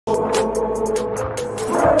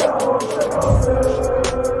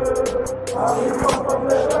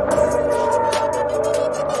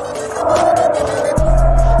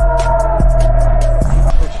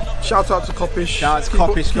Shout out to Kop-Ish. Shout out to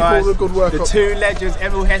Kopish, guys. Keep all the good work the up. two legends,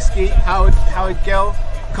 Emil Heskey, Howard Gill.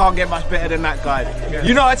 Can't get much better than that guy. Yeah.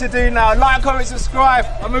 You know what to do now. Like, comment, subscribe.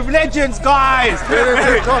 I'm with legends, guys.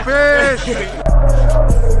 Kopish.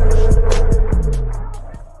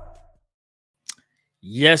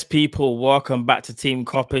 Yes, people, welcome back to Team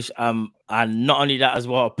Kop-Ish. And not only that as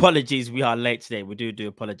well, apologies, we are late today. We do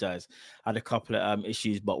apologize. Had a couple of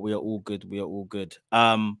issues, but we are all good. We are all good.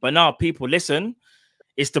 But now, people, listen,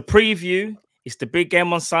 it's the preview. It's the big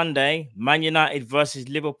game on Sunday, Man United versus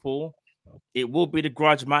Liverpool. It will be the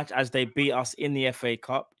grudge match as they beat us in the FA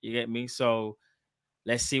Cup. You get me? So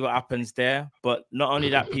let's see what happens there. But not only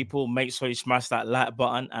that, people, make sure you smash that like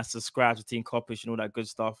button and subscribe to Team Kop-Ish and all that good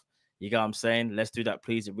stuff. You get what I'm saying? Let's do that,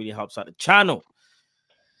 please. It really helps out the channel.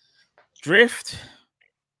 Drift,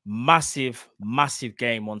 massive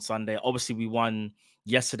game on Sunday. Obviously, we won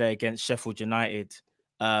yesterday against Sheffield United.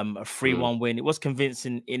 A 3-1 win. It was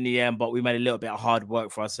convincing in the end, but we made a little bit of hard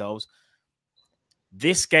work for ourselves.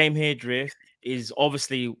 This game here, Drift, is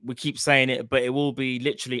obviously, we keep saying it, but it will be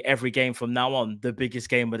literally every game from now on the biggest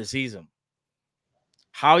game of the season.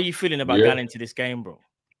 How are you feeling about going into this game, bro?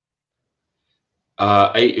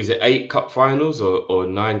 Is it 8 cup finals or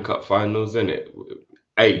 9 cup finals, isn't it?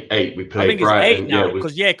 Eight. We played Brighton. 8 now,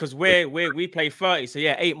 because we play 30, so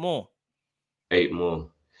yeah, 8 more. 8 more.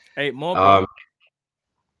 8 more, bro.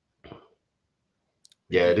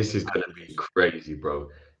 Yeah, this is gonna be crazy, bro.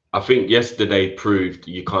 I think yesterday proved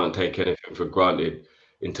you can't take anything for granted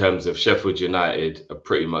in terms of Sheffield United are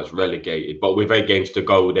pretty much relegated. But with 8 games to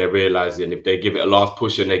go, they're realizing if they give it a last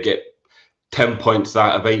push and they get 10 points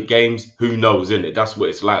out of 8 games, who knows, isn't it? That's what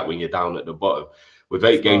it's like when you're down at the bottom. With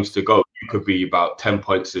 8 games to go, you could be about 10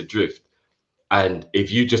 points adrift. And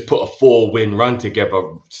if you just put a 4-win run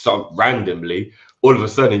together randomly, all of a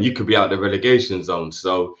sudden you could be out the relegation zone.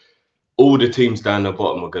 So all the teams down the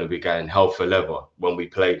bottom are going to be going hell for leather when we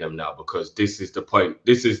play them now, because this is the point.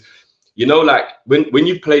 This is, you know, like when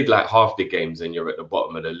you've played like half the games and you're at the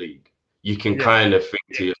bottom of the league, you can kind of think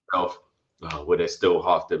to yourself, oh, well, there's still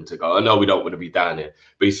half them to go. I know we don't want to be down here.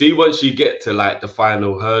 But you see, once you get to like the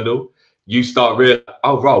final hurdle, you start realizing,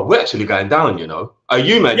 oh, bro, we're actually going down, you know? Are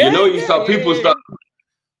you, man? You know, you start, people start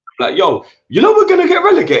like, yo, you know, we're going to get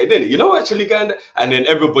relegated, innit? You know, actually going down. And then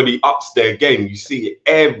everybody ups their game. You see it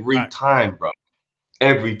every time, bro.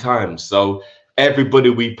 Every time. So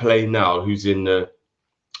everybody we play now who's in the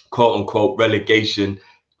quote unquote relegation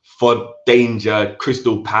for danger,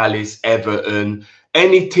 Crystal Palace, Everton,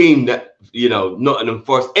 any team that, you know, Nottingham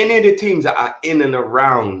Forest, any of the teams that are in and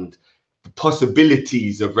around the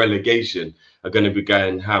possibilities of relegation are going to be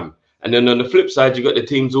going ham. And then on the flip side, you got the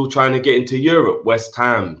teams all trying to get into Europe, West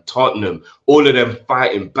Ham, Tottenham, all of them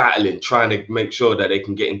fighting, battling, trying to make sure that they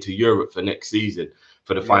can get into Europe for next season,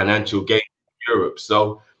 for the financial game in Europe.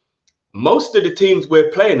 So most of the teams we're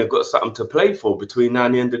playing have got something to play for between now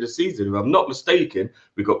and the end of the season. If I'm not mistaken,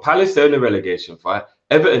 we've got Palace, they're in a relegation fight.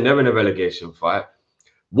 Everton, they're in a relegation fight.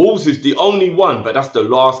 Wolves is the only one, but that's the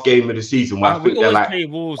last game of the season. Where I think they're like, play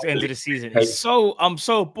Wolves end of the season. It's I'm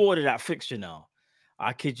so bored of that fixture now.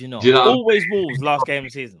 I kid you not. You know, always Wolves last game of the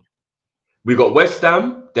season. We got West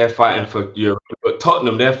Ham, they're fighting for Europe. We got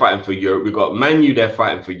Tottenham, they're fighting for Europe. We got Man U, they're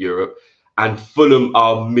fighting for Europe, and Fulham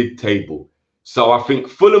are mid-table. So I think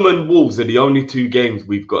Fulham and Wolves are the only 2 games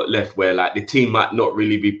we've got left where like the team might not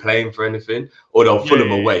really be playing for anything, or they'll Fulham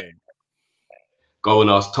away. Go and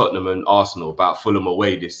ask Tottenham and Arsenal about Fulham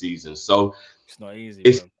away this season. So it's not easy.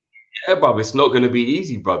 Bruv, it's not going to be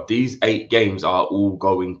easy, bruv. These 8 games are all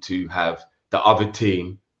going to have the other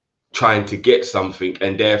team trying to get something,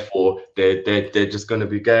 and therefore they're just going to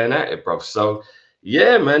be going at it, bruv. So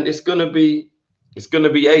yeah, man, it's gonna be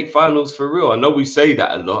 8 finals for real. I know we say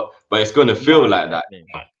that a lot, but it's gonna feel like that.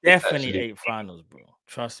 Definitely 8 finals, bro.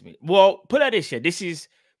 Trust me. Well, put it this year. This is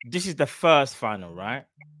the first final, right?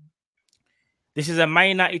 This is a Man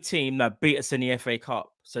United team that beat us in the FA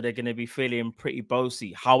Cup, so they're going to be feeling pretty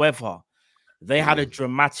bossy. However, they had a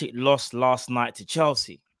dramatic loss last night to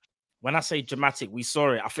Chelsea. When I say dramatic, we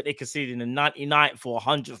saw it. I think they conceded in the 99th or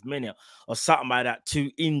 100th minute or something like that, 2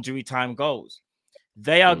 injury time goals.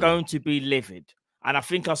 They are going to be livid. And I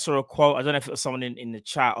think I saw a quote, I don't know if it was someone in the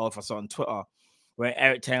chat or if I saw it on Twitter, where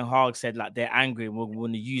Eric Ten Hag said like they're angry and we're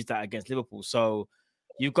going to use that against Liverpool. So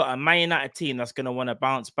you've got a Man United team that's going to want to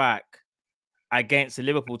bounce back against the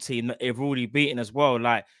Liverpool team that they've already beaten as well.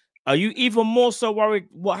 Like, are you even more so worried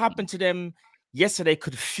what happened to them yesterday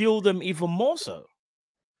could fuel them even more so?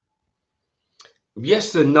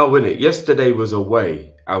 Yes and no, innit? Yesterday was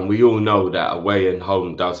away, and we all know that away and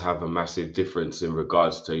home does have a massive difference in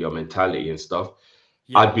regards to your mentality and stuff.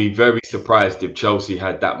 I'd be very surprised if Chelsea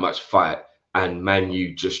had that much fight and Man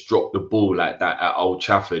U just dropped the ball like that at Old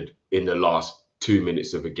Trafford in the last 2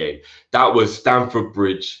 minutes of a game. That was Stamford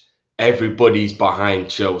Bridge. Everybody's behind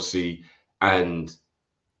Chelsea, and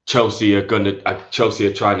Chelsea are trying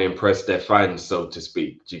to impress their fans, so to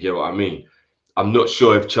speak. Do you get what I mean? I'm not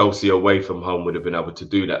sure if Chelsea away from home would have been able to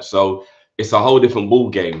do that. So it's a whole different ball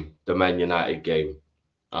game, the Man United game.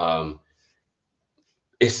 But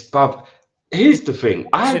here's the thing,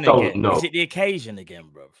 I don't know. Is it the occasion again,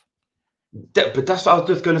 bro? But that's what I was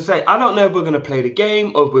just going to say. I don't know if we're going to play the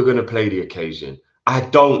game or if we're going to play the occasion. I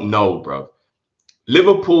don't know, bro.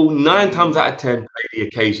 Liverpool, 9 times out of 10, play the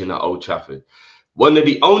occasion at Old Trafford. One of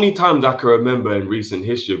the only times I can remember in recent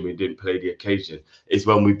history we didn't play the occasion is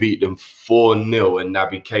when we beat them 4-0 and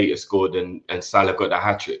Naby Keita scored and Salah got the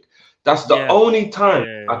hat-trick. That's the only time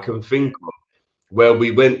I can think of where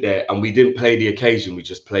we went there and we didn't play the occasion, we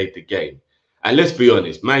just played the game. And let's be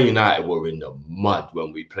honest, Man United were in the mud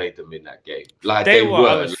when we played them in that game. Like they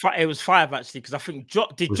were. It was 5 actually, because I think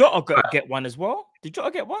did Jota get one as well? Did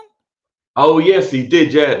Jota get one? Oh yes, he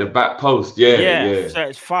did. Yeah, the back post. Yeah. So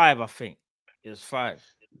it's 5, I think. It was 5.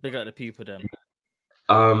 Big up the people then.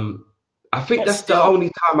 I think that's the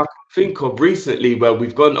only time I can think of recently where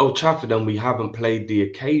we've gone Old Trafford and we haven't played the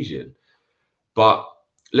occasion. But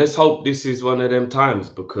let's hope this is one of them times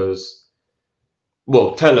because.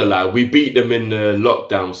 Well, tell a lie. We beat them in the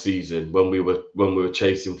lockdown season when we were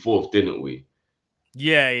chasing 4th, didn't we?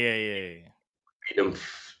 Yeah. Beat them.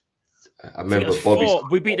 I remember Bobby.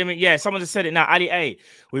 We beat them. Someone just said it now. Ali A.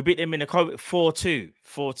 We beat them in the COVID 4-2.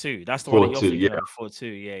 4-2. That's the 4-2, one.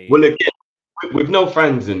 4-2. Yeah. Well, again, with no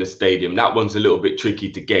fans in the stadium, that one's a little bit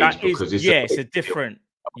tricky to gauge because it's a different.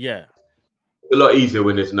 Yeah. It's a lot easier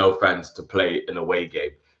when there's no fans to play an away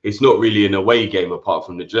game. It's not really an away game apart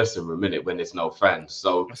from the dressing room, innit, when there's no fans.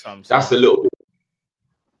 So that's a little bit.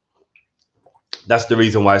 That's the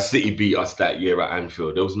reason why City beat us that year at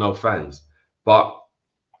Anfield. There was no fans. But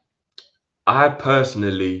I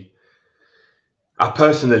personally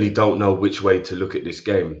don't know which way to look at this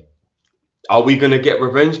game. Are we going to get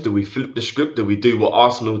revenge? Do we flip the script? Do we do what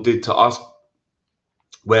Arsenal did to us,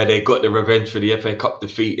 where they got the revenge for the FA Cup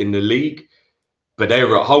defeat in the league? But they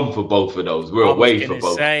were at home for both of those. We're away for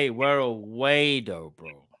both. We're away though,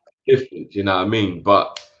 bro. Different, you know what I mean?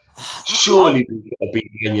 But surely we gotta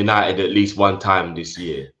beat Man United at least one time this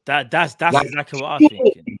year. That's exactly what I'm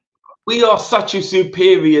thinking. We are such a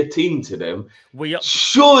superior team to them.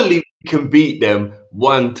 Surely we can beat them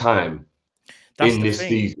one time in this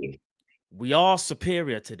season. We are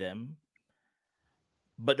superior to them.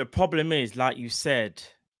 But the problem is, like you said,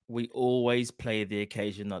 we always play the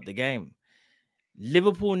occasion, not the game.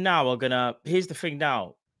 Liverpool now are gonna. Here's the thing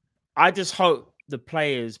now. I just hope the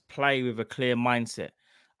players play with a clear mindset.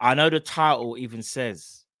 I know the title even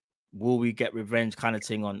says, "Will we get revenge?" kind of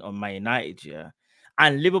thing on Man United, yeah.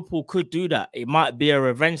 And Liverpool could do that. It might be a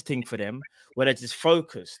revenge thing for them, where they're just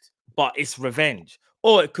focused, but it's revenge.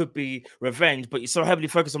 Or it could be revenge, but you're so heavily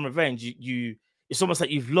focused on revenge, it's almost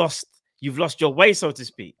like you've lost your way, so to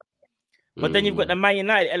speak. But then you've got the Man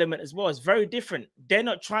United element as well. It's very different. They're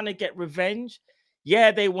not trying to get revenge.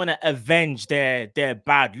 Yeah, they want to avenge their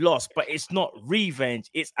bad loss, but it's not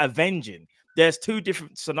revenge, it's avenging. There's 2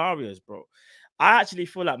 different scenarios, bro. I actually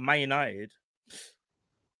feel like Man United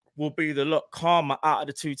will be the lot calmer out of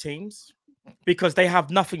the 2 teams because they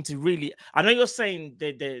have nothing to really. I know you're saying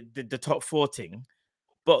the top 4 thing,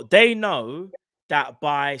 but they know that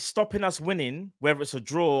by stopping us winning, whether it's a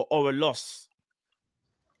draw or a loss,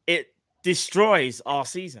 it destroys our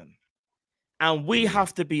season. And we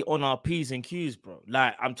have to be on our P's and Q's, bro.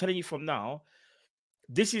 Like, I'm telling you from now,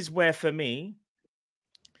 this is where, for me,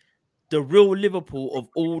 the real Liverpool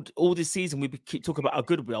of all this season, we keep talking about our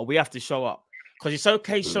goodwill, we have to show up. Because it's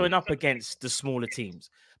okay showing up against the smaller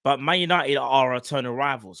teams. But Man United are our eternal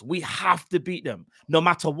rivals. We have to beat them, no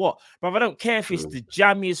matter what. Bro, I don't care if it's the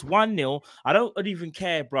jammiest 1-0. I don't even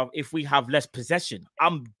care, bro, if we have less possession.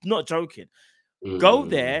 I'm not joking. Go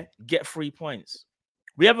there, get 3 points.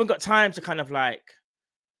 We haven't got time to kind of like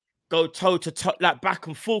go toe to toe, like back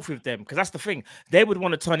and forth with them, because that's the thing. They would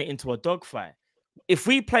want to turn it into a dogfight. If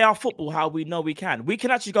we play our football how we know we can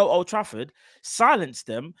actually go Old Trafford, silence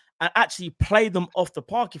them, and actually play them off the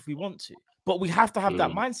park if we want to. But we have to have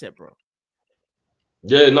that mindset, bro.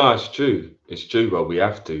 Yeah, no, it's true. It's true, bro. We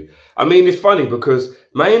have to. I mean, it's funny because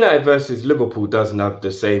Man United versus Liverpool doesn't have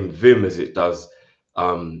the same vim as it does,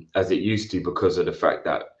 as it used to, because of the fact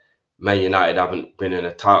that Man United haven't been in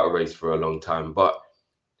a title race for a long time. But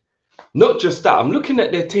not just that. I'm looking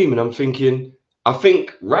at their team and I'm thinking, I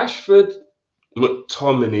think Rashford,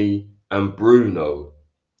 McTominay and Bruno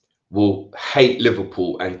will hate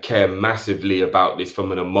Liverpool and care massively about this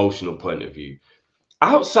from an emotional point of view.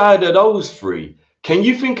 Outside of those three, can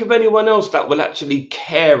you think of anyone else that will actually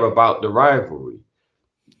care about the rivalry?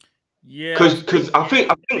 Yeah, Because I think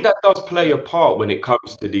that does play a part when it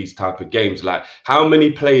comes to these type of games. Like, how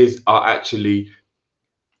many players are actually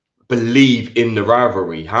believe in the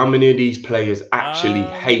rivalry? How many of these players actually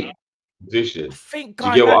hate the position? I think Do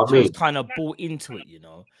you get what I Garnacho's mean? kind of bought into it, you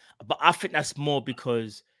know. But I think that's more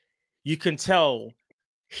because you can tell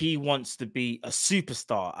he wants to be a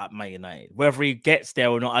superstar at Man United. Whether he gets there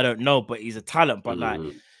or not, I don't know. But he's a talent. But like,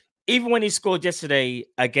 even when he scored yesterday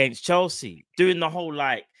against Chelsea, doing the whole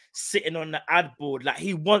like sitting on the ad board, like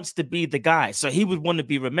he wants to be the guy. So he would want to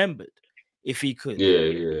be remembered if he could.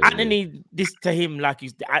 Anthony, this to him, like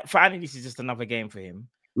for Anthony, this is just another game for him.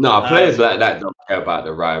 No, players like that don't care about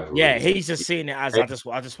the rivalry. Yeah, he's just seeing it as I just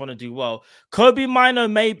want to do well. Kobe Mino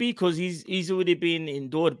maybe because he's already been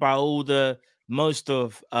endured by all the most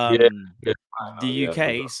of the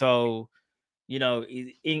UK. So you know,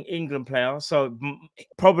 England player. So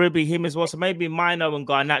probably him as well. So maybe Mino and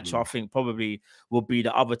Garnacho, I think probably will be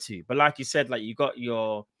the other two. But like you said, like you got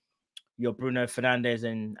your Bruno Fernandes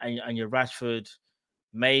and your Rashford,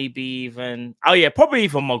 maybe even probably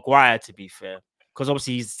even Maguire to be fair. Because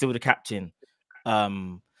obviously he's still the captain.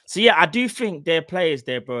 So yeah, I do think there are players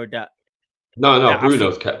there, bro. That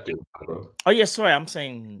Bruno's captain, bro. Oh yeah, sorry, I'm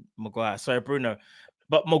saying Maguire. Sorry, Bruno.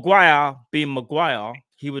 But Maguire, being Maguire,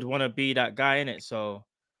 he would want to be that guy in it. So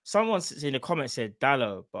someone in the comments said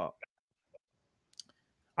Dallo, but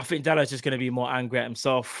I think Dallo's just going to be more angry at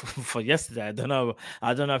himself for yesterday. I don't know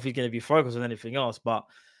if he's going to be focused on anything else. But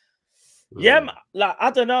yeah, like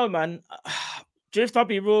I don't know, man. Drift, I'll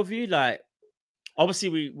be real with you, like.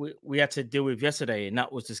 Obviously, we had to deal with yesterday, and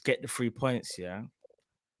that was just get the 3 points, yeah.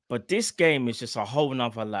 But this game is just a whole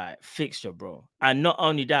nother like fixture, bro. And not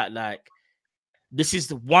only that, like this is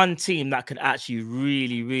the one team that could actually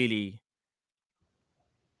really, really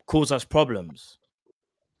cause us problems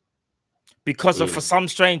because of for some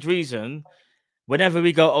strange reason, whenever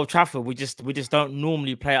we go Old Trafford, we just don't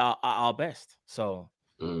normally play at our best. So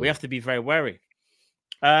we have to be very wary.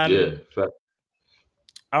 Fact.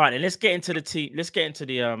 All right, and let's get into the team. Let's get into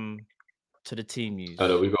the team news. I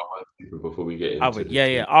know we got one before we get into it.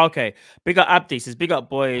 Yeah. Okay. Big up Abdi says, big up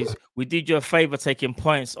boys. We did you a favor taking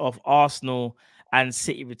points off Arsenal and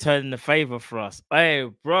City returning the favor for us. Hey,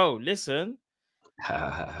 bro, listen.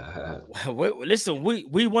 Listen,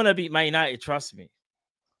 we want to beat Man United, trust me.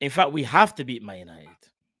 In fact, we have to beat Man United.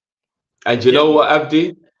 And you know what,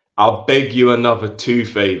 Abdi? I'll beg you another 2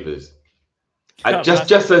 favors.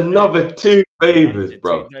 Just another 2 favors,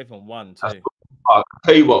 bro. Even 1, 2. I'll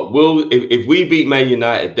tell you what, if we beat Man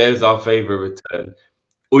United, there's our favor return.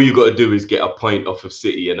 All you got to do is get a point off of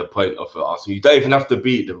City and a point off of Arsenal. You don't even have to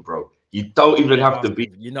beat them, bro. You don't even have to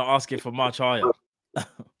beat them. You're not asking for much, are you?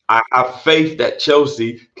 I have faith that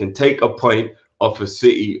Chelsea can take a point off of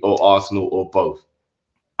City or Arsenal or both.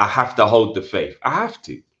 I have to hold the faith. I have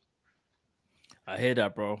to. I hear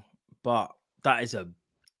that, bro. But that is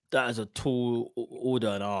a tall order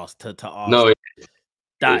and ask to ask. No, it is.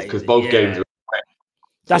 That because both games are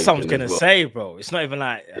that's what I was gonna say, bro. It's not even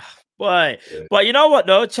like boy. Yeah. But you know what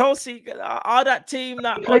though? Chelsea are that team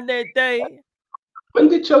that on their day. When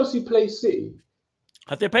did Chelsea play City?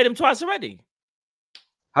 Have they played them twice already?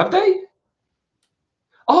 Have they?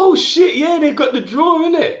 Oh shit, yeah, they got the draw,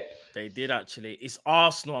 innit? They did actually. It's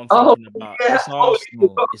Arsenal I'm thinking about. Yeah. It's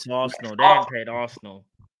Arsenal. It's Arsenal. They ain't played Arsenal.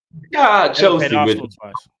 Yeah, Chelsea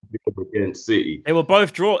against City. They were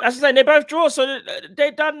both draw. That's the thing. They both draw. So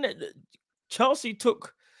they done it. Chelsea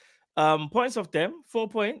took points off them, 4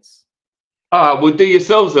 points. All right, well, do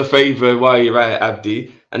yourselves a favor while you're at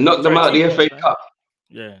Abdi and knock them out of the FA Cup.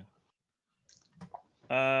 Yeah.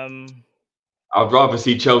 I'd rather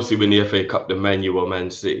see Chelsea win the FA Cup than Man U or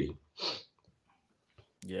Man City.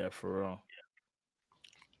 Yeah, for real.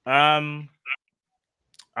 All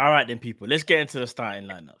right then, people. Let's get into the starting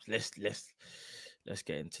lineups. Let's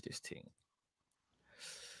get into this thing.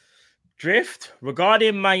 Drift,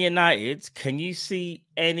 regarding Man United, can you see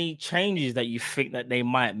any changes that you think that they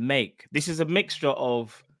might make? This is a mixture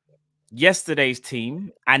of yesterday's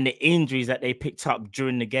team and the injuries that they picked up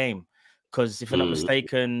during the game. Because if I'm not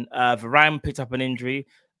mistaken, Varane picked up an injury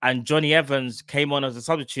and Johnny Evans came on as a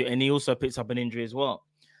substitute and he also picked up an injury as well.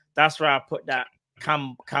 That's where I put that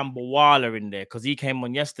Campbell in there because he came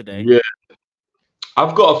on yesterday. Yeah.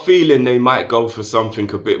 I've got a feeling they might go for something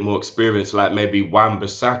a bit more experienced, like maybe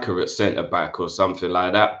Wan-Bissaka at centre-back or something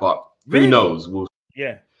like that. But who knows?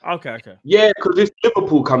 Yeah. Okay. Yeah, because it's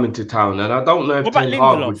Liverpool coming to town, and I don't know if what about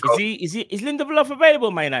Lindelof? Is Lindelof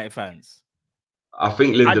available, Man United fans? I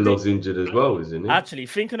think Lindelof's injured as well, isn't he? Actually,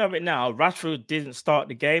 thinking of it now, Rashford didn't start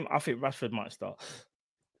the game. I think Rashford might start.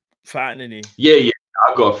 Fattening. Yeah.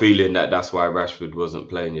 I got a feeling that that's why Rashford wasn't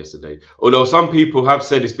playing yesterday. Although some people have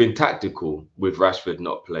said it's been tactical with Rashford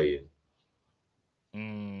not playing.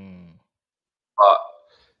 But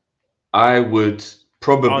I would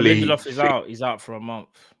probably. Lindelof is out. He's out for a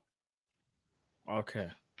month. Okay.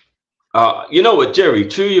 You know what, Jerry?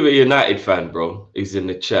 True, you're a United fan, bro. He's in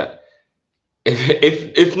the chat.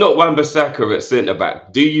 If not Wan-Bissaka at centre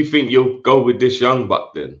back, do you think you'll go with this young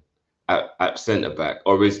buck then at centre back,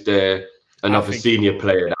 or is there another senior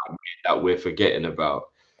player that we're forgetting about?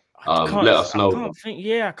 Let us know.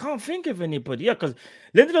 I can't think of anybody. Yeah, because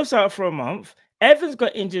Lindelof's out for a month. Evans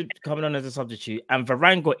got injured coming on as a substitute, and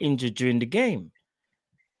Varane got injured during the game.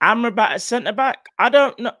 Amrabat at centre back. I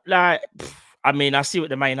don't know. Like, I mean, I see what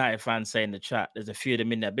the Man United fans say in the chat. There's a few of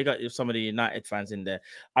them in there. Big up some of the United fans in there.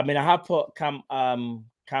 I mean, I have put Cam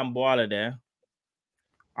Boala there.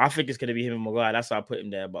 I think it's gonna be him and Maguire. That's why I put him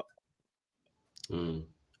there. But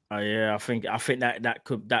yeah, I think that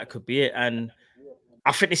could be it. And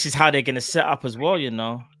I think this is how they're gonna set up as well. You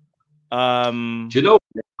know. Do you know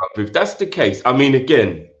if that's the case? I mean,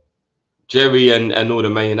 again, Jerry and all the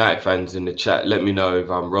Man United fans in the chat, let me know if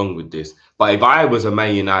I'm wrong with this. But if I was a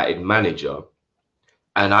Man United manager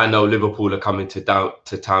and I know Liverpool are coming to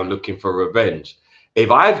town looking for revenge,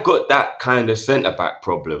 if I've got that kind of centre-back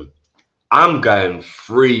problem, I'm going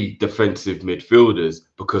 3 defensive midfielders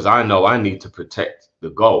because I know I need to protect the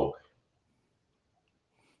goal.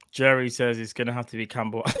 Jerry says it's going to have to be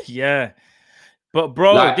Campbell. Yeah. But,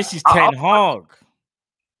 bro, like, this is Ten Hag.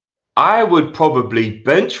 I would probably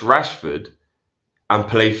bench Rashford and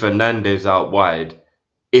play Fernandes out wide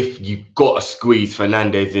if you got to squeeze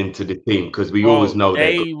Fernandes into the team, because we always know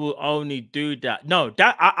they will only do that. No,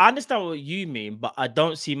 that I understand what you mean, but I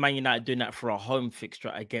don't see Man United doing that for a home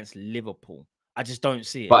fixture against Liverpool. I just don't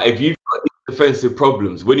see it. But if you've got defensive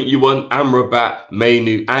problems, wouldn't you want Amrabat,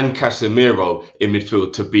 Mainu, and Casemiro in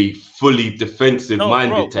midfield to be fully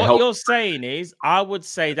defensive-minded to help? What you're saying is, I would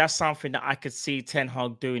say that's something that I could see Ten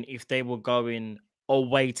Hag doing if they were going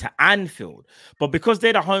away to Anfield. But because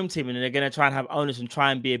they're the home team and they're going to try and have owners and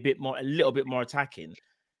try and be a little bit more attacking,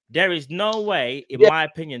 there is no way, in my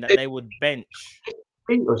opinion, that they would bench.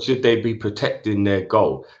 Or should they be protecting their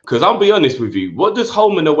goal? Because I'll be honest with you, what does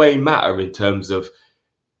home and away matter in terms of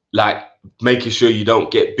like making sure you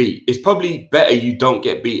don't get beat? It's probably better you don't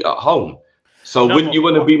get beat at home. So wouldn't you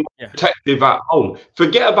want to be more protective at home?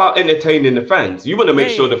 Forget about entertaining the fans. You want to make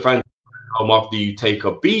sure the fans come after you take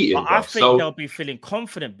a beating. But I think they'll be feeling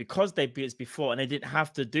confident because they beat us before and they didn't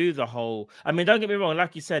have to do the whole. I mean, don't get me wrong.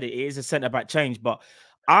 Like you said, it is a centre back change, but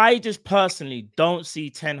I just personally don't see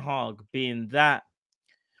Ten Hag being that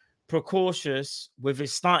precautious with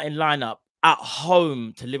his starting lineup at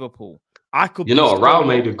home to Liverpool. Raul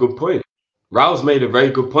made a good point. Raul's made a very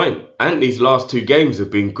good point. Anthony's last 2 games have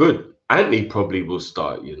been good. Anthony probably will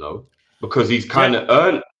start, because he's kind of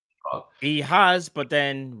earned. He has, but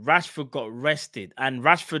then Rashford got rested, and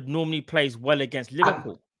Rashford normally plays well against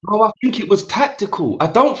Liverpool. I think it was tactical. I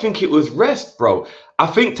don't think it was rest, bro. I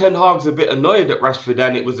think Ten Hag's a bit annoyed at Rashford,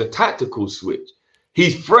 and it was a tactical switch.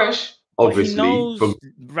 He's fresh, obviously. But he knows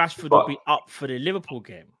Rashford will be up for the Liverpool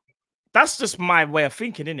game. That's just my way of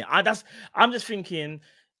thinking, isn't it? I'm just thinking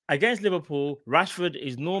against Liverpool, Rashford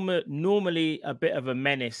is normally a bit of a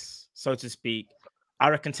menace, so to speak. I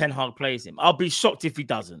reckon Ten Hag plays him. I'll be shocked if he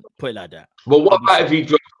doesn't. Put it like that. Well, what about if he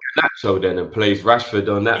drops Garnacho then and plays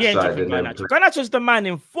Rashford on that side? Garnacho's the man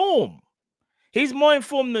in form. He's more in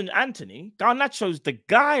form than Anthony. Garnacho's the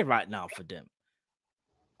guy right now for them,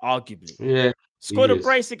 arguably. Yeah. Scored a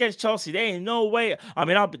brace against Chelsea. There ain't no way. I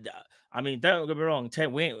mean, don't get me wrong.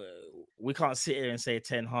 We can't sit here and say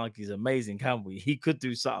Ten Hag is amazing, can we? He could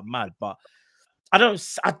do something mad, but I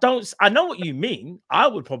know what you mean. I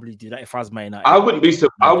would probably do that if I was Man United. I wouldn't be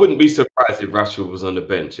surprised if Rashford was on the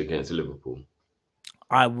bench against Liverpool.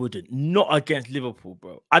 I wouldn't. Not against Liverpool,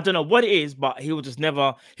 bro. I don't know what it is, but he'll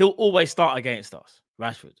always start against us.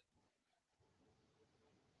 Rashford.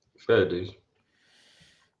 Fair dude.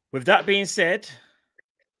 With that being said,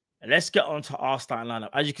 let's get on to our starting lineup.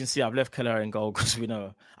 As you can see, I've left Keller in goal because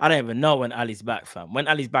I don't even know when Ali's back, fam. When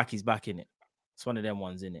Ali's back, he's back in it. It's one of them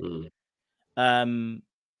ones, in it.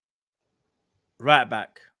 Right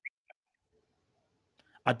back.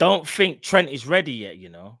 I don't think Trent is ready yet,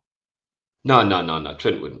 No.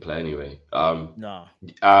 Trent wouldn't play anyway. No.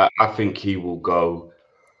 I think he will go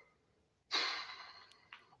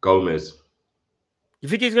Gomez. You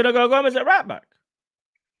think he's gonna go Gomez at right back?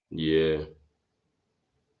 Yeah.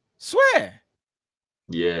 Swear.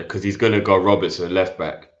 Yeah, because he's gonna go Robertson left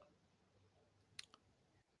back.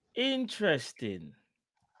 Interesting.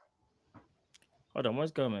 Hold on,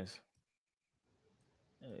 where's Gomez?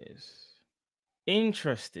 There it is.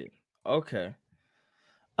 Interesting. Okay.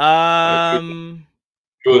 Jordan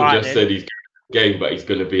Alright just then. said he's game, but he's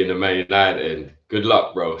going to be in the Man United end. Good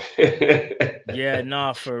luck, bro. Yeah,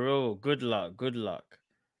 nah, for real. Good luck. Good luck.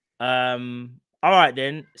 All right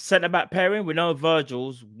then. Centre back pairing. We know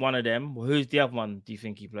Virgil's one of them. Who's the other one? Do you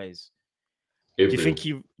think he plays? Do you think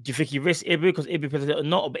he risks Ibu because Ibu plays it or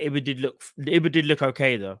not? But Ibu did look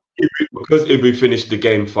okay though. Because Ibu finished the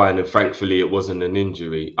game fine, and thankfully it wasn't an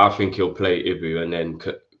injury. I think he'll play Ibu, and then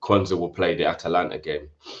Kwanzaa will play the Atalanta game.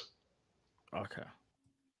 Okay.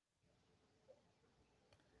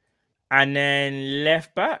 And then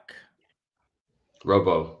left back,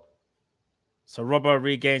 Robbo. So Robbo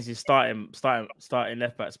regains his starting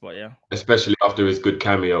left back spot, yeah. Especially after his good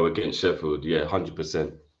cameo against Sheffield, yeah,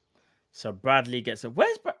 100%. So Bradley gets a.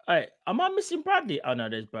 Where's am I missing Bradley? Oh no,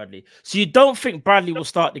 there's Bradley. So you don't think Bradley will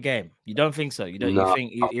start the game? You don't think so? You don't? No, you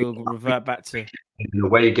think he'll revert back to in the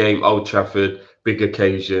away game, Old Trafford, big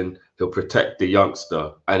occasion. He'll protect the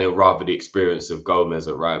youngster, and he'll rather the experience of Gomez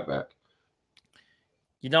at right back.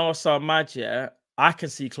 You know what's so mad? Yeah, I can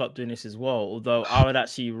see Klopp doing this as well. Although I would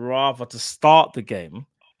actually rather to start the game.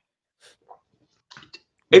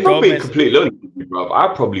 If I'm being completely honest with you, bro,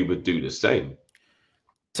 I probably would do the same.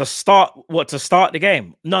 To start the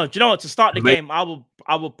game? No, do you know what? To start the game, I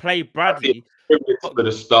will play Bradley. For the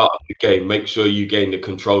start of the game, make sure you gain the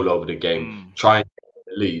control over the game. Try and get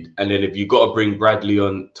the lead, and then if you got to bring Bradley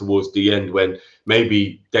on towards the end, when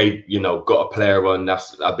maybe they, got a player on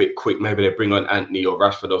that's a bit quick, maybe they bring on Anthony or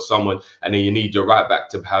Rashford or someone, and then you need your right back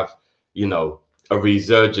to have, a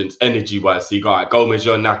resurgence energy-wise. So you got Gomez,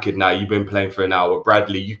 you're knackered now. You've been playing for an hour.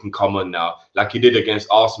 Bradley, you can come on now, like you did against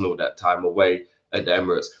Arsenal that time away at the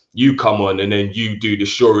Emirates. You come on and then you do the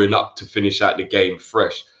shoring up to finish out the game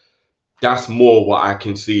fresh. That's more what I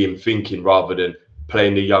can see him thinking rather than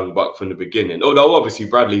playing the young buck from the beginning. Although obviously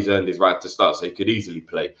Bradley's earned his right to start, so he could easily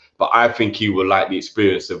play. But I think he will like the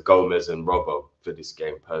experience of Gomez and Robbo for this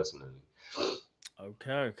game personally.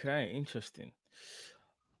 Okay, interesting.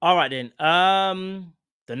 All right then.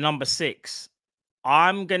 The number 6.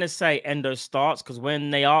 I'm gonna say Endo starts because when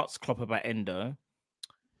they asked Klopp about Endo,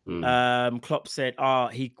 Klopp said,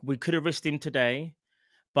 we could have risked him today,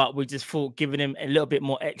 but we just thought giving him a little bit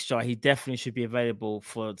more extra, he definitely should be available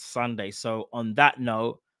for Sunday. So on that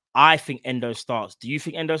note, I think Endo starts. Do you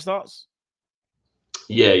think Endo starts?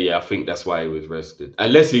 Yeah, I think that's why he was rested.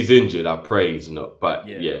 Unless he's injured, I pray he's not. But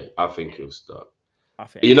yeah I think he'll start.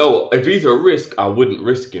 If he's a risk, I wouldn't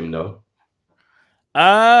risk him though.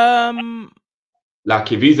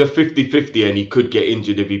 Like if he's a 50-50 and he could get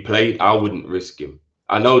injured if he played, I wouldn't risk him.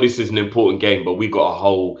 I know this is an important game, but we got a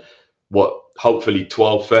whole, hopefully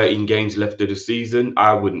 12, 13 games left of the season.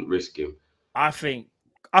 I wouldn't risk him. I think,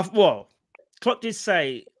 Klopp did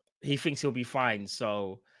say he thinks he'll be fine.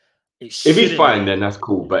 So if he's fine, then that's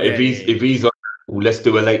cool. But if he's on, let's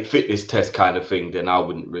do a late fitness test kind of thing, then I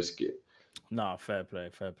wouldn't risk it. No, fair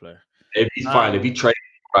play. If he's fine, if he trains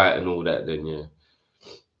right and all that, then yeah.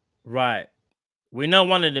 Right. We know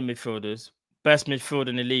one of the midfielders, best midfielder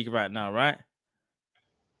in the league right now, right?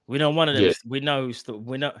 We know one of them. Yeah. We know who's still.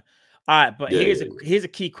 We know. All right, but here's a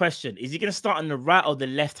key question: is he going to start on the right or the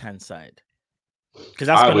left-hand side? Because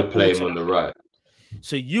I would play him on the right.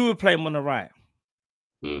 So you would play him on the right.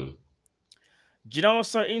 Do you know what's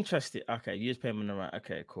so interesting? Okay, you just play him on the right.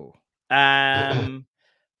 Okay, cool. And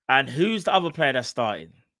who's the other player that's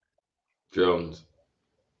starting? Jones.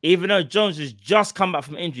 Even though Jones has just come back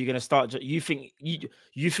from injury, you're going to start. You think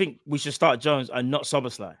we should start Jones and not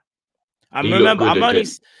Szoboszlai? I remember,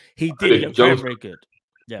 he did look very, very good.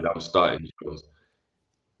 Yeah, I'm starting Jones.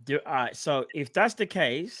 All right, so if that's the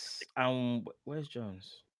case, where's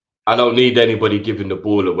Jones? I don't need anybody giving the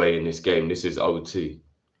ball away in this game. This is OT.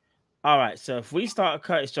 All right, so if we start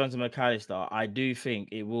Curtis Jones and McAllister, I do think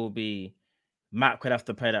it will be Matt could have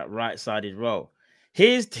to play that right-sided role.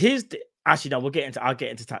 Actually, no, I'll get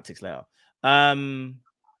into tactics later.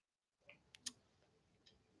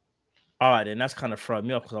 All right, then that's kind of throwing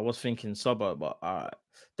me off because I was thinking Sobo, but all right,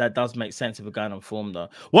 that does make sense if we're going on form though.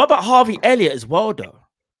 What about Harvey Elliott as well, though?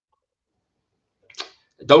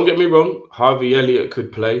 Don't get me wrong, Harvey Elliott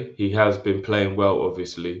could play. He has been playing well,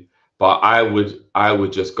 obviously, but I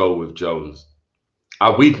would just go with Jones.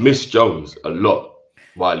 We've missed Jones a lot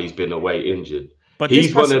while he's been away injured. But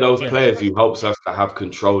he's one of those players who helps us to have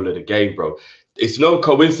control of the game, bro. It's no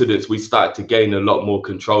coincidence we started to gain a lot more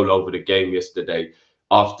control over the game yesterday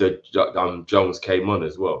after Jones came on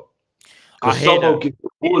as well. Because Sobo gives the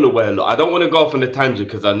ball away a lot. I don't want to go off on a tangent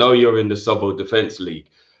because I know you're in the Sobo Defense League,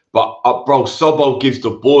 But bro, Sobo gives the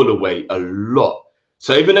ball away a lot.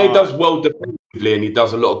 So even though he does well defensively and he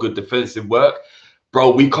does a lot of good defensive work, bro,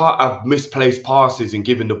 we can't have misplaced passes and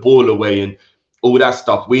giving the ball away and all that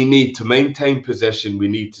stuff. We need to maintain possession. We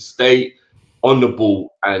need to stay on the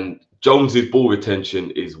ball. And Jones's ball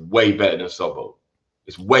retention is way better than Sobo.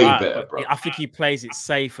 It's way better, bro. I think he plays it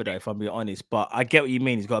safer, though, if I'm being honest. But I get what you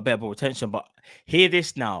mean. He's got a better ball retention. But hear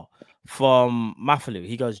this now from Mafalu.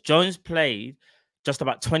 He goes, Jones played just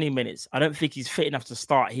about 20 minutes. I don't think he's fit enough to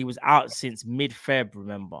start. He was out since mid-Feb,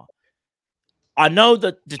 remember. I know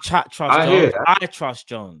that the chat trusts Jones. I trust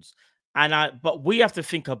Jones. But we have to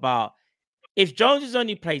think about, if Jones has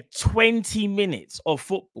only played 20 minutes of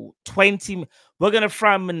football, we're going to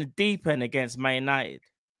throw him in the deep end against Man United.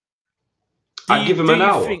 I give him an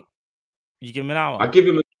hour. You give him an hour? I give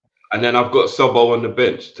him and then I've got Sobo on the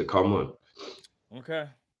bench to come on. Okay.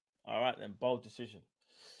 All right, then. Bold decision.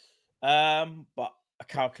 But a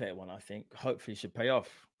calculated one, I think. Hopefully should pay off.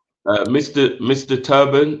 Mr.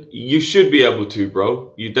 Turban, you should be able to,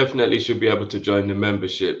 bro. You definitely should be able to join the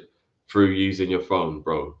membership through using your phone,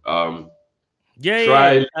 bro. Hold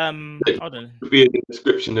on. Be in the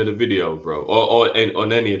description of the video, bro, or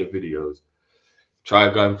on any of the videos. Try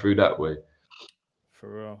going through that way. For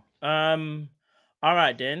real. All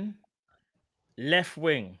right then. Left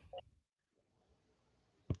wing.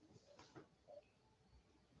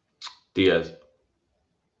 Diaz.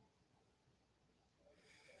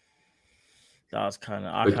 That was kind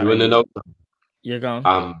of. But you want to know? You're going.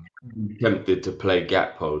 I'm tempted to play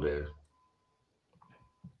Gakpo there.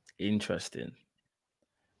 Interesting.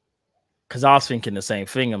 Because I was thinking the same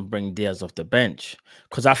thing and bring Diaz off the bench.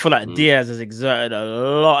 Because I feel like Diaz has exerted a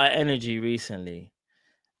lot of energy recently.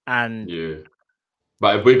 And yeah.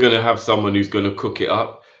 But if we're going to have someone who's going to cook it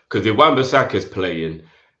up, because if Wan-Bissaka's playing,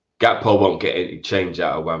 Gakpo won't get any change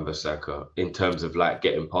out of Wan-Bissaka in terms of like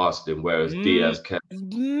getting past him, whereas Diaz can.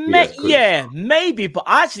 Yeah, maybe. But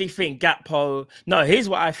I actually think Gakpo. No, here's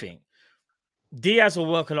what I think. Diaz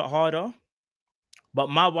will work a lot harder. But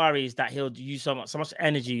my worry is that he'll use so much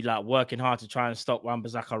energy, like working hard to try and stop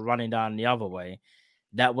Wan-Bissaka running down the other way,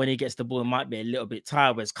 that when he gets the ball, it might be a little bit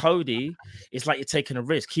tired. Whereas Cody, it's like you're taking a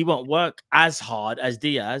risk. He won't work as hard as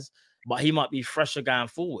Diaz, but he might be fresher going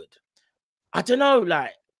forward. I don't know,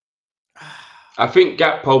 like. I think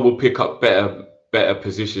Gakpo will pick up better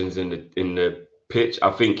positions in the pitch.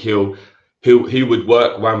 I think he would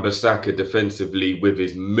work Wan-Bissaka defensively with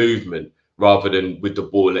his movement rather than with the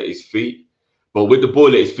ball at his feet. But with the ball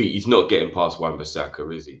at his feet, he's not getting past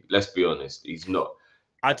Wan-Bissaka, is he? Let's be honest, he's not.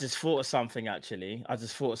 I just thought of something, actually. All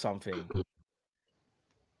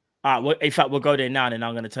right, well, in fact, we'll go there now, and then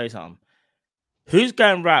I'm going to tell you something. Who's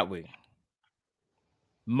going right wing?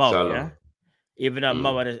 Mo, Salah. Yeah? Even though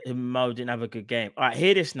Mo didn't have a good game. All right,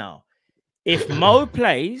 hear this now. If Mo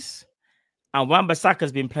plays, and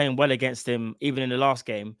Wan-Bissaka's been playing well against him, even in the last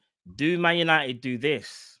game, do Man United do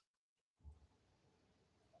this?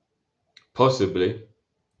 Possibly.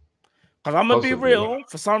 Because I'm going to be real.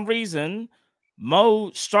 For some reason, Mo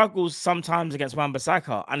struggles sometimes against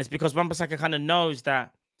Wan-Bissaka. And it's because Wan-Bissaka kind of knows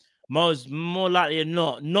that Mo's more likely than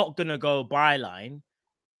not going to go byline.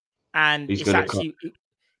 And it's actually...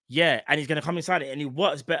 Yeah, and he's going to come inside it. And it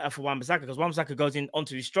works better for Wan-Bissaka because Wan-Bissaka goes in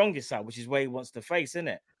onto his strongest side, which is where he wants to face, isn't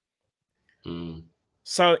it?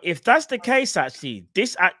 So if that's the case, actually,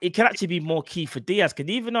 it can actually be more key for Diaz. Because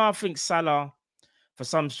even though I think Salah, for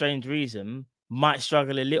some strange reason, might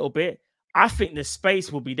struggle a little bit, I think the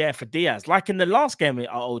space will be there for Diaz. Like in the last game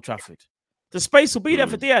at Old Trafford. The space will be there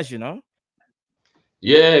for Diaz, you know?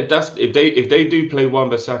 Yeah, if they do play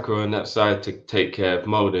Wan-Bissaka on that side to take care of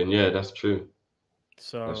Mo, then yeah, that's true.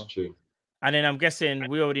 So that's true. And then I'm guessing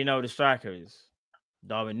we already know the striker is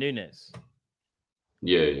Darwin Núñez.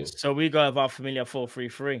 Yeah. So we go with our familiar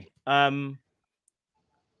 4-3-3. All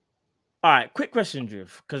right, quick question, Drew,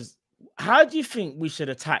 because how do you think we should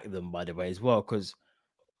attack them, by the way, as well? Because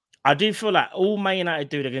I do feel like all Man United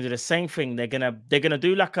do, they're gonna do the same thing. They're gonna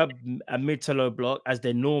do like a mid to low block as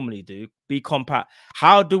they normally do, be compact.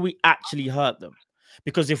 How do we actually hurt them?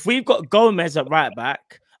 Because if we've got Gomez at right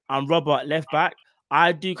back and Robert at left back,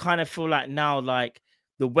 I do kind of feel like now, like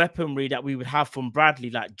the weaponry that we would have from Bradley,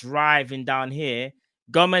 like driving down here,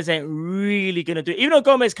 Gomez ain't really gonna do it. Even though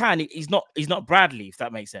Gomez can, he's not Bradley, if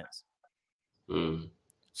that makes sense.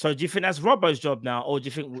 So do you think that's Robbo's job now, or do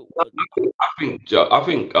you think? I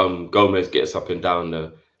think Gomez gets up and down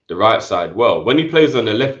the right side well. When he plays on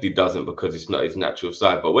the left, he doesn't because it's not his natural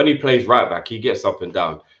side. But when he plays right back, he gets up and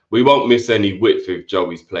down. We won't miss any width if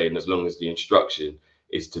Joey's playing as long as the instruction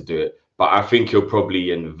is to do it. But I think he'll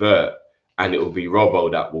probably invert, and it will be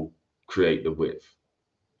Robbo that will create the width.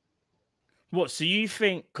 What? So you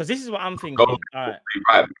think? Because this is what I'm Gomez thinking. All right. will be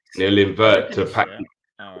right. They'll Look invert at to this, pack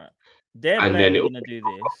yeah. All right. They're and then mainly it'll gonna do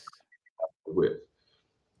this. with.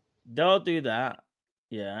 They'll do that.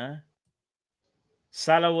 Yeah.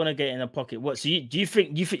 Salah want to get in the pocket. What? So do you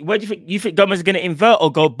think? Where do you think Gomez is gonna invert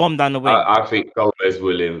or go bomb down the wing? I think Gomez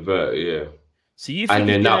will invert, yeah. So you And think he's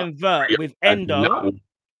then gonna that invert with and then Endo? that will,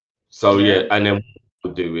 so Yeah. yeah, and then what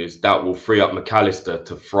we'll do is that will free up McAllister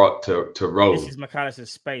to This roam. is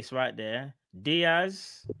McAllister's space right there.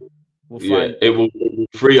 Diaz will Yeah, find. it will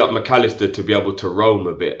free up McAllister to be able to roam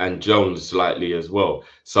a bit, and Jones slightly as well.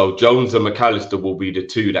 So Jones and McAllister will be the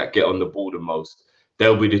two that get on the ball the most.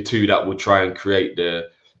 They'll be the two that will try and create the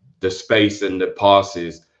space and the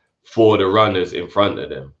passes for the runners in front of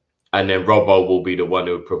them. And then Robbo will be the one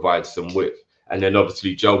who provides some width. And then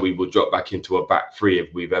obviously Joey will drop back into a back three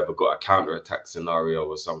if we've ever got a counter attack scenario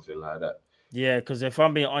or something like that. Yeah, because if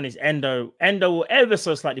I'm being honest, Endo will ever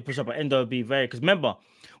so slightly push up, but Endo will be very. Because remember,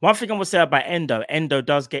 one thing I will say about Endo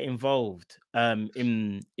does get involved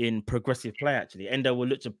in progressive play. Actually, Endo will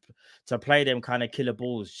look to play them kind of killer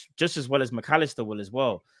balls just as well as McAllister will as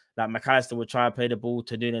well. Like McAllister will try to play the ball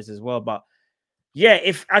to Nunes as well. But yeah,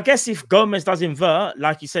 if Gomez does invert,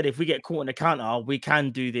 like you said, if we get caught in the counter, we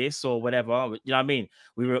can do this or whatever. You know what I mean?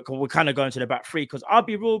 We're kind of going to the back three because I'll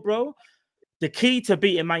be real, bro. The key to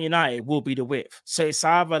beating Man United will be the width. So it's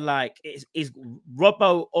either like it's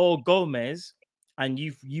Robbo or Gomez, and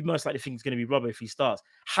you most likely think it's going to be Robbo if he starts.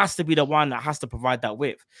 Has to be the one that has to provide that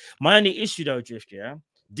width. My only issue though, Drift, yeah.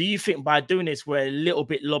 Do you think by doing this we're a little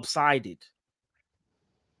bit lopsided?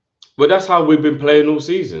 But that's how we've been playing all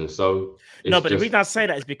season. So No, but the reason I say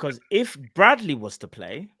that is because if Bradley was to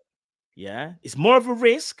play, yeah, it's more of a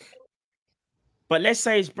risk. But let's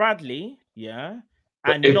say it's Bradley, yeah,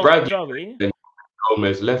 and if not Bradley, Joey. then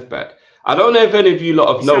Gomez left back. I don't know if any of you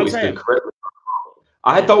lot have noticed it.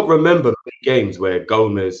 I don't remember many games where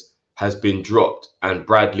Gomez has been dropped and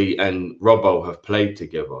Bradley and Robbo have played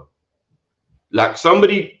together. Like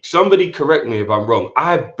somebody correct me if I'm wrong.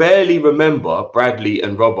 I barely remember Bradley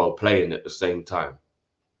and Robbo playing at the same time.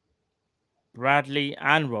 Bradley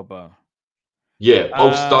and Robbo. Yeah,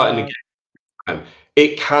 both starting the game.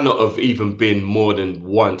 It cannot have even been more than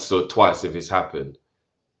once or twice if it's happened.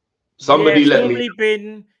 Somebody let me.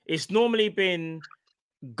 It's normally been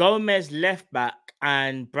Gomez left back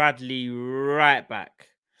and Bradley right back.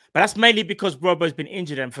 But that's mainly because Robbo's been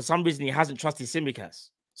injured and for some reason he hasn't trusted Simicast.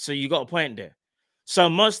 So you got a point there. So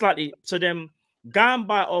most likely, so then going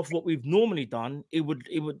by off what we've normally done, it would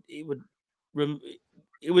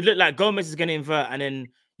look like Gomez is going to invert, and then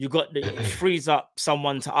it frees up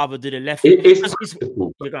someone to either do the left. It's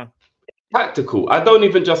tactical. I don't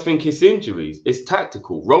even just think it's injuries. It's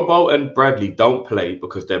tactical. Robbo and Bradley don't play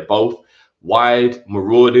because they're both wide,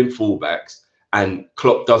 marauding fullbacks, and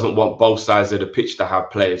Klopp doesn't want both sides of the pitch to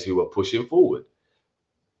have players who are pushing forward.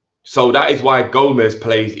 So that is why Gomez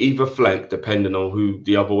plays either flank, depending on who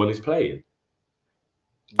the other one is playing.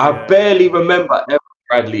 Yeah. I barely remember ever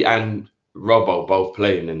Bradley and Robbo both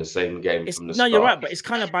playing in the same game from the start. You're right, but it's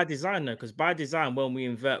kind of by design though, because by design, when we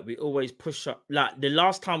invert, we always push up. Like the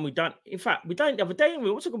last time we done, in fact, we done it the other day.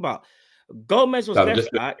 We were talking about Gomez was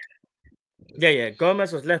left back. Yeah,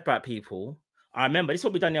 Gomez was left back. People, I remember this is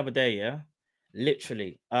what we done the other day. Yeah,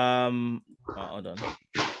 literally. Hold on.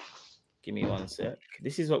 Give me 1 sec.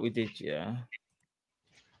 This is what we did, yeah.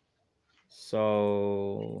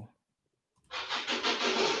 So,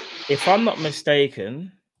 if I'm not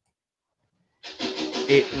mistaken,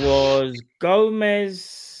 it was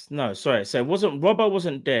Gomez. No, sorry. So it wasn't Robbo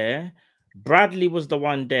wasn't there. Bradley was the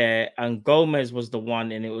one there, and Gomez was the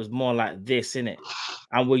one, and it was more like this, innit?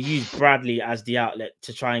 And we'll use Bradley as the outlet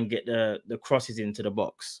to try and get the crosses into the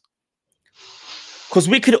box. Because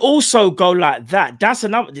we could also go like that. That's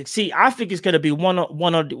another. See, I think it's going to be one or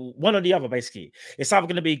the other. Basically, it's either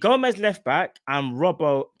going to be Gomez left back and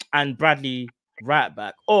Robbo and Bradley right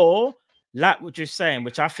back, or like what you're saying,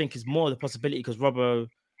 which I think is more the possibility because Robbo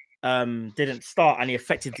didn't start and he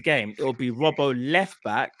affected the game. It will be Robbo left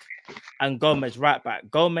back and Gomez right back.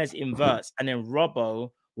 Gomez inverts, and then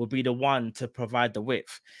Robbo will be the one to provide the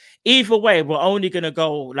width. Either way, we're only going to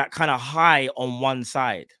go like kind of high on one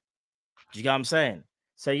side. Do you get what I'm saying?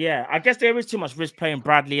 So yeah, I guess there is too much risk playing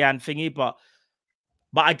Bradley and thingy, but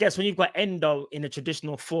I guess when you've got Endo in a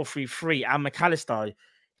traditional 4-3-3 and McAllister,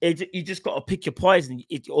 you just got to pick your poison.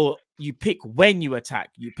 Or you pick when you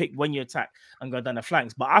attack. You pick when you attack and go down the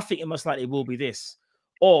flanks. But I think it most likely will be this,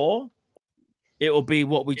 or it will be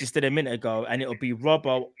what we just did a minute ago, and it will be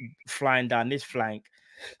Robbo flying down this flank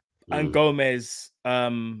and Gomez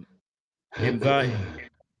inverting.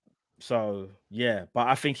 So yeah, but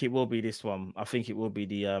I think it will be this one. I think it will be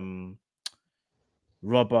the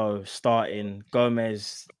Robbo starting,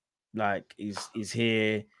 Gomez like is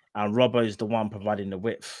here, and Robbo is the one providing the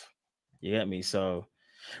width. You get me? So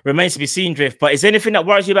remains to be seen, Drift. But is there anything that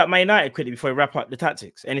worries you about Man United quickly before we wrap up the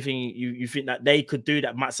tactics? Anything you think that they could do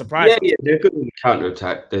that might surprise us? Yeah, they're good in the counter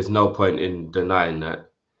attack. There's no point in denying that.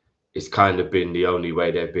 It's kind of been the only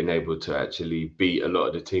way they've been able to actually beat a lot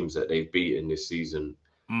of the teams that they've beaten this season.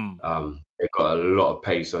 They've got a lot of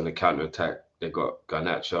pace on the counter attack. They've got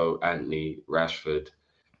Garnacho, Anthony, Rashford,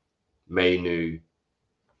 Mainu,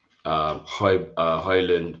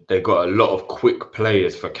 Hoyland. They've got a lot of quick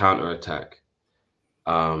players for counter attack.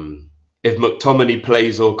 If McTominay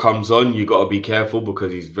plays or comes on, you got to be careful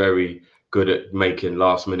because he's very good at making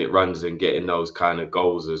last minute runs and getting those kind of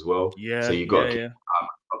goals as well. Yeah. So you got to keep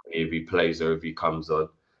if he plays or if he comes on.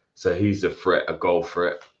 So he's a threat, a goal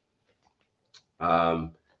threat.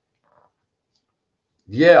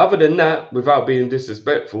 Yeah, other than that, without being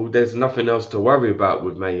disrespectful, there's nothing else to worry about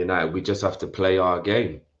with Man United. We just have to play our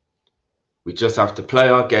game. We just have to play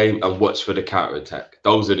our game and watch for the counter-attack.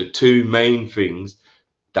 Those are the two main things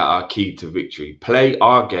that are key to victory. Play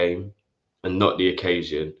our game and not the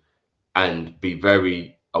occasion, and be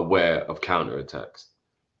very aware of counter-attacks.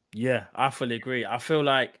 Yeah, I fully agree. I feel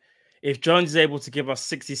like if Jones is able to give us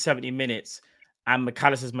 60, 70 minutes and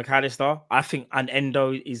McAllister's McAllister, I think, and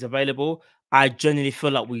Endo is available, I genuinely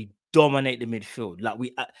feel like we dominate the midfield. Like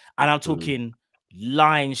and I'm talking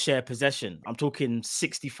line share possession. I'm talking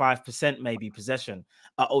 65% maybe possession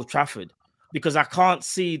at Old Trafford. Because I can't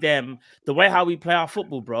see them the way how we play our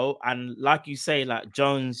football, bro. And like you say, like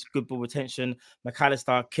Jones, good ball retention,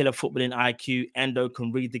 McAllister, killer footballing IQ, Endo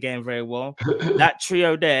can read the game very well. That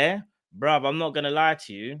trio there, bruv, I'm not gonna lie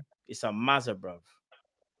to you, it's a mazza, bruv.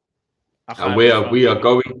 And we are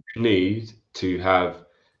going to need to have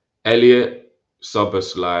Elliot,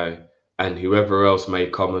 Szoboszlai, and whoever else may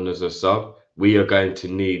come on as a sub. We are going to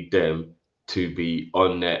need them to be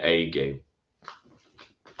on their A game.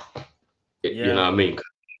 You know what I mean?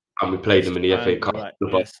 And we played them in the FA Cup.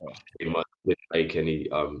 But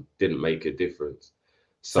didn't make a difference.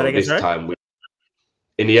 So this time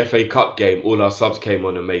in the FA Cup game, all our subs came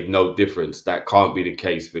on and made no difference. That can't be the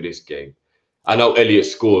case for this game. I know Elliot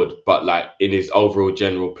scored, but like in his overall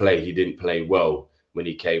general play, he didn't play well when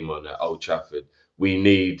he came on at Old Trafford. When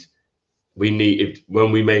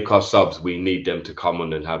we make our subs, we need them to come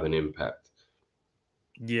on and have an impact.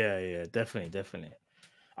 Yeah, definitely.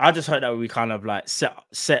 I just hope that we kind of like set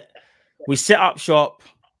up shop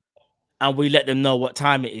and we let them know what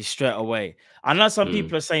time it is straight away. I know some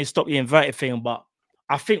people are saying stop the inverted thing, but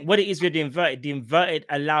I think what it is with the inverted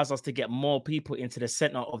allows us to get more people into the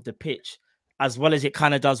center of the pitch as well as it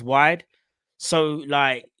kind of does wide. So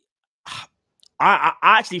like, I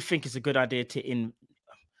actually think it's a good idea to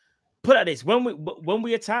put it like this: when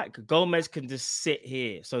we attack, Gomez can just sit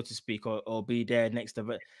here, so to speak, or be there next to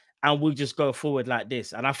it, and we'll just go forward like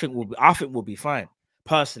this. And I think we'll be fine,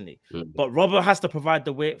 personally. But Robert has to provide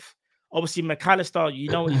the width. Obviously, McAllister, you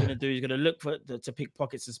know what he's going to do. He's going to look to pick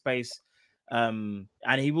pockets of space, and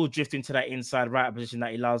he will drift into that inside right position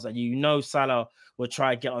that he loves. And you know, Salah will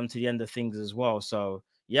try to get onto the end of things as well. So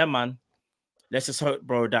yeah, man, let's just hope,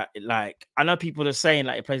 bro, that like I know people are saying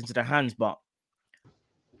like it plays into their hands, but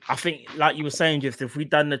I think, like you were saying, if we've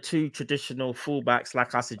done the two traditional fullbacks,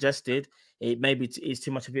 like I suggested, it maybe is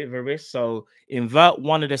too much of a bit of a risk. So invert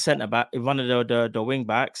one of the centre back, one of the wing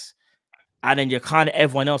backs, and then you kind of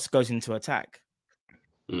everyone else goes into attack.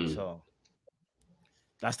 So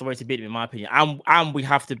that's the way to beat them, in my opinion. And we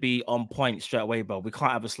have to be on point straight away, bro. We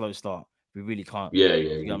can't have a slow start. We really can't. Yeah,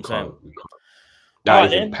 you know what I'm saying? That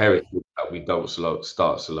is imperative that we don't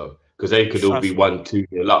start slow. Because they could all be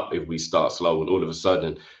 1-2-0 up if we start slow, and all of a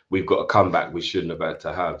sudden we've got a comeback we shouldn't have had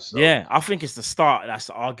to have. So. Yeah, I think it's the start that's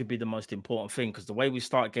arguably the most important thing, because the way we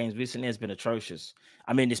start games recently has been atrocious.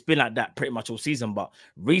 I mean, it's been like that pretty much all season, but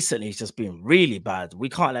recently it's just been really bad. We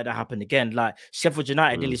can't let that happen again. Like Sheffield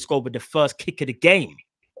United nearly scored with the first kick of the game.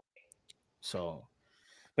 So,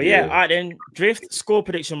 but yeah, all right then. Drift, score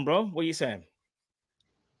prediction, bro. What are you saying?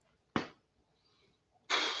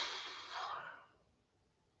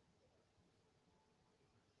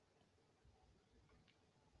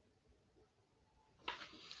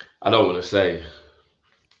 I don't want to say.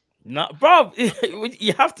 No, bro.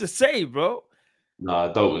 You have to say, bro. No,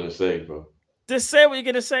 I don't want to say, bro. Just say what you're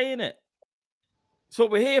going to say, innit? That's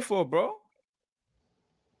what we're here for, bro.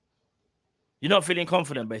 You're not feeling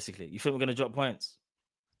confident, basically. You think we're going to drop points?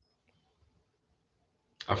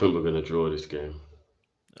 I think we're going to draw this game.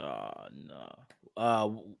 Oh,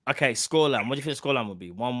 no. Okay, scoreline. What do you think the scoreline would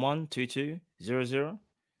be? 1-1, 2-2, 0-0,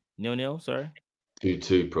 0-0, sorry?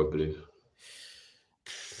 2-2, probably.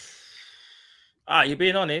 You're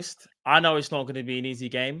being honest. I know it's not going to be an easy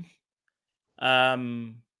game.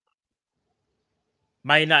 Man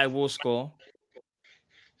United will score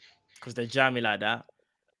because they're jammy like that.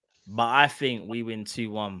 But I think we win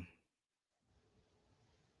 2-1.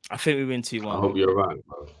 I think we win 2-1. I hope you're right,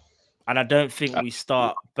 bro. And I don't think we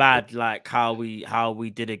start bad like how we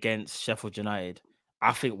did against Sheffield United.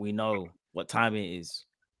 I think we know what time it is.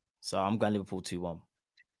 So I'm going Liverpool 2-1.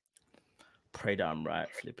 Pray that I'm right.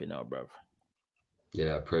 Flipping out, bro.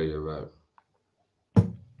 Yeah, I pray you're right.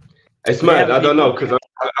 It's mad. I don't know, because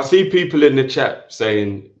I see people in the chat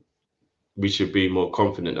saying we should be more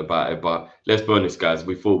confident about it. But let's be honest, guys.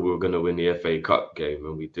 We thought we were going to win the FA Cup game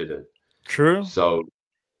and we didn't. True. So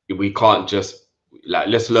we can't just, like,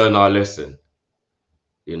 let's learn our lesson.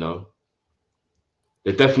 You know?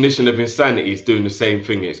 The definition of insanity is doing the same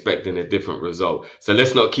thing, expecting a different result. So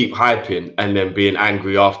let's not keep hyping and then being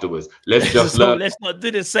angry afterwards. Let's just learn. Let's not do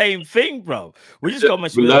the same thing, bro. We just got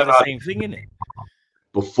to learn the same thing, innit?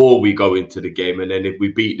 Before we go into the game, and then if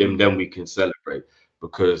we beat them, then we can celebrate.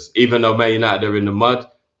 Because even though Man United are in the mud,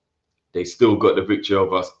 they still got the victory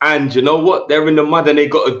over us. And you know what? They're in the mud and they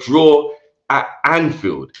got a draw at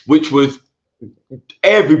Anfield, which was,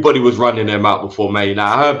 everybody was running their mouth before Man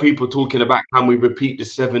United. I heard people talking about, can we repeat the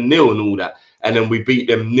 7-0 and all that? And then we beat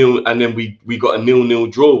them 0, and then we got a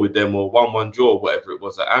 0-0 draw with them, or 1-1 draw, whatever it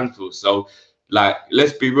was at Anfield. So, like,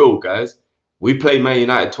 let's be real, guys. We played Man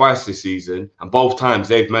United twice this season, and both times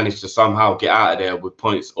they've managed to somehow get out of there with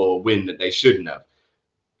points or win that they shouldn't have.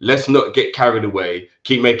 Let's not get carried away,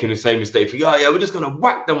 keep making the same mistake. Oh, yeah, we're just going to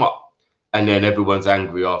whack them up. And then everyone's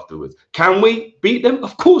angry afterwards. Can we beat them?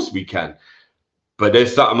 Of course we can. But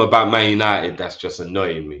there's something about Man United that's just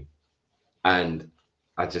annoying me. And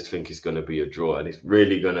I just think it's going to be a draw. And it's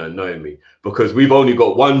really going to annoy me because we've only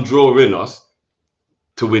got one draw in us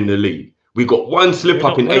to win the league. We got one slip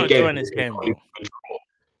up in 8 games.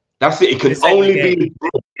 That's it. It can only be,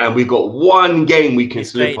 and we got one game we can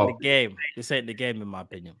slip up. This ain't the game, in my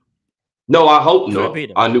opinion. No, I hope not.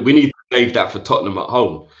 And we need to save that for Tottenham at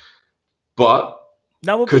home. But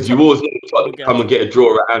because you always need to come and get a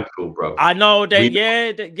draw at Anfield, bro. I know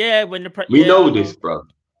that. When we know this, bro.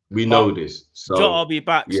 We know this. So I'll be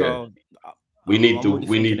back. Yeah. So we need to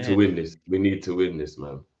win this. We need to win this,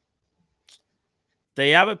 man. There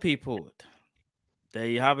you have it, people. There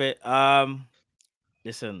you have it.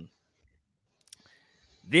 Listen,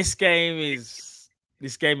 this game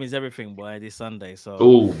is everything, boy. This Sunday.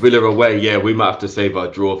 So Villa away. Yeah, we might have to save our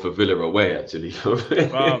draw for Villa away, actually.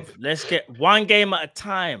 Bruv, let's get one game at a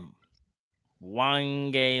time.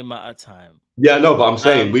 One game at a time. Yeah, no, but I'm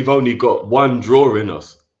saying we've only got one draw in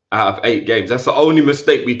us out of 8 games. That's the only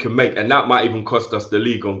mistake we can make, and that might even cost us the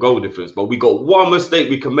league on goal difference. But we got one mistake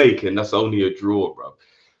we can make, and that's only a draw, bro.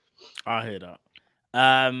 I hear that.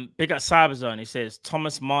 Big up Cyberzone. He says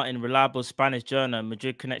Thomas Martin, reliable Spanish journal,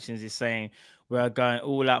 Madrid Connections, is saying we are going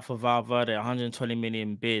all out for Valverde, 120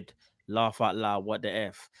 million bid. Laugh out loud. What the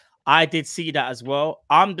F? I did see that as well.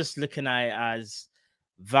 I'm just looking at it as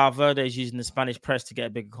Valverde is using the Spanish press to get a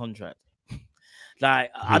bigger contract.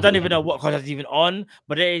 Like, I don't even know what contract he's even on,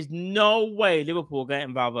 but there is no way Liverpool are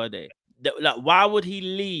getting Valverde. Like, why would he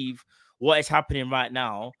leave what is happening right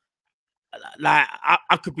now? Like,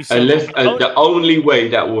 I could be unless the only way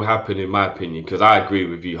that will happen, in my opinion, because I agree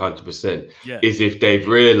with you 100%, is if they've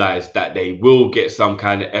realized that they will get some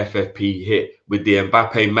kind of FFP hit with the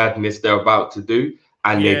Mbappe madness they're about to do,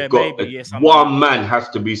 and they've got one man has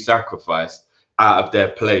to be sacrificed out of their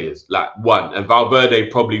players, like one, and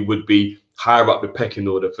Valverde probably would be higher up the pecking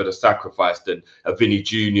order for the sacrifice than a Vinny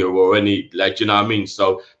Jr. or any, like, you know what I mean?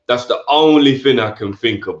 So that's the only thing I can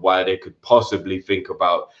think of why they could possibly think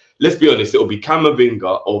about. Let's be honest, it'll be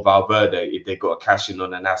Camavinga or Valverde if they got a cash in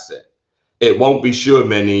on an asset. It won't be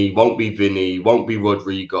Tchouaméni, won't be Vinny, won't be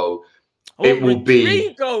Rodrigo. It will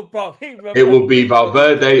be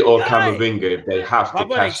Valverde or Camavinga if they have to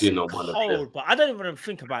cash in on one of them. But I don't even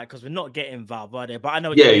think about it because we're not getting Valverde. But I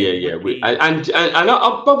know.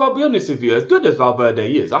 I'll be honest with you, as good as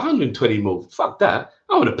Valverde is, 120 mil. Fuck that.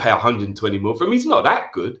 I want to pay 120 mil for him. He's not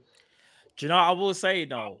that good. Do you know what I will say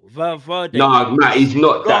though? Valverde. No, Matt, he's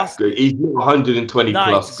not that good. He's not 120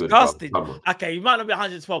 plus good. Okay, he might not be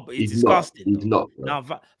 112, but he's disgusting. He's not. Now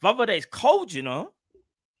Valverde is cold, you know.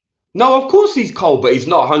 No, of course he's cold, but he's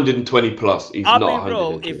not 120 plus. He's not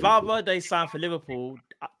 120. If Valverde signed for Liverpool,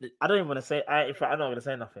 I don't even want to say. I'm not going to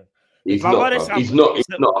say nothing. He's not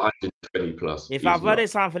 120 plus. If Valverde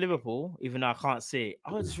signed for Liverpool, even though I can't see it,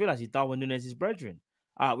 I just realized he's Darwin Núñez's brethren.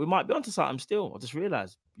 We might be onto something still. I just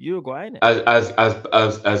realized Uruguay, ain't it?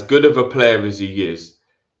 As good of a player as he is,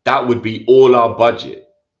 that would be all our budget.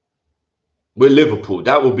 With Liverpool,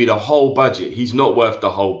 that would be the whole budget. He's not worth the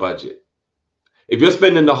whole budget. If you're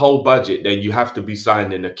spending the whole budget, then you have to be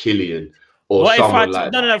signing a Killian or What if someone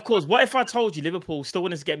like that. No, of course. What if I told you Liverpool still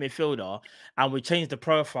wanted to get midfielder and we changed the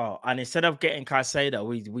profile and instead of getting Caicedo,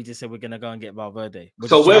 we just said we're gonna go and get Valverde.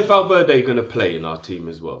 So where's Valverde gonna play in our team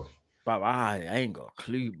as well? But I ain't got a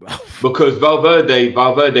clue, bro. Because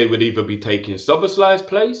Valverde would either be taking Szoboszlai's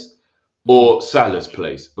place or Salah's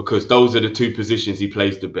place, because those are the two positions he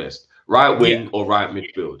plays the best. Right wing or right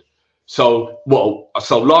midfield. So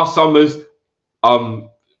last summer's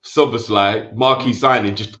Szoboszlai marquee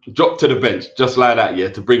signing just dropped to the bench just like that,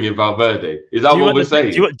 to bring in Valverde. Is that what we're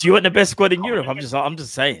saying? Do you want the best squad in Europe? I'm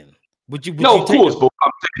just saying. Would you of course, but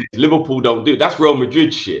I'm saying Liverpool don't do that's Real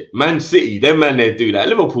Madrid shit. Man City, them man they do that.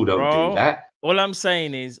 Liverpool don't do that. All I'm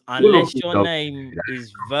saying is, unless your name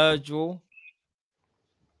is Virgil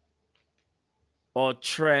or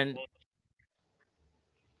Trent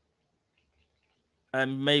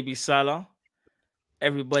and maybe Salah,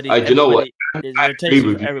 everybody. You know what? I agree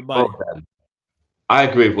with everybody. I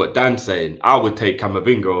agree with what Dan's saying. I would take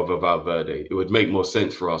Camavinga over Valverde. It would make more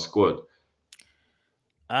sense for our squad.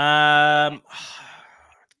 The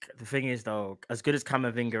thing is, though, as good as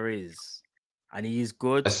Camavinga is, and he is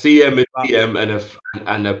good. A CM and DM and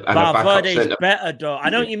a Valverde's backup better, though. I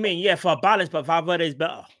know what you mean. Yeah, for a balance, but Valverde's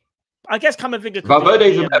better. I guess Camavinga.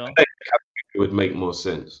 Valverde's a better player. It would make more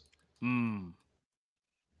sense.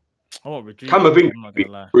 I want Rodrigo. Camavinga would be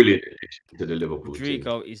a brilliant addition to the Liverpool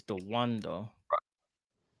Rodrigo team. is the one, though.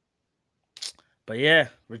 But yeah,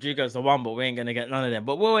 Rodrigo's the one, but we ain't gonna get none of them.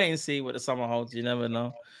 But we'll wait and see what the summer holds. You never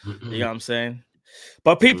know. You know what I'm saying?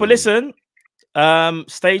 But people, listen.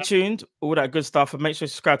 Stay tuned, all that good stuff, and make sure you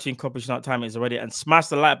subscribe to Kopish Night Time is already, and smash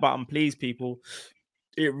the like button, please, people.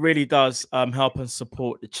 It really does help and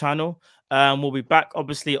support the channel. We'll be back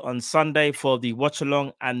obviously on Sunday for the watch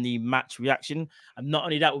along and the match reaction. And not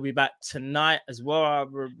only that, we'll be back tonight as well. I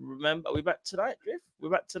remember, are we back tonight, Griff? We're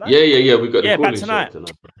back tonight. Yeah. We got the back tonight.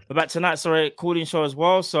 We're back tonight. Sorry, calling show as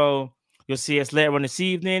well. So you'll see us later on this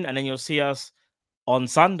evening, and then you'll see us on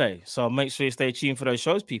Sunday. So make sure you stay tuned for those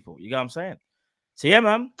shows, people. You get what I'm saying? So yeah,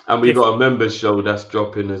 man. And we got a members show that's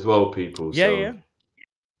dropping as well, people. Yeah.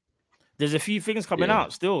 There's a few things coming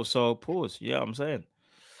out still, so pause. Yeah, I'm saying.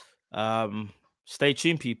 Stay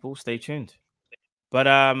tuned, people. Stay tuned. But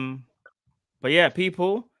yeah,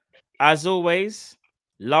 people. As always,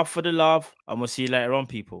 love for the love, and we'll see you later on,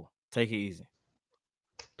 people. Take it easy.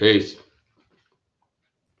 Peace.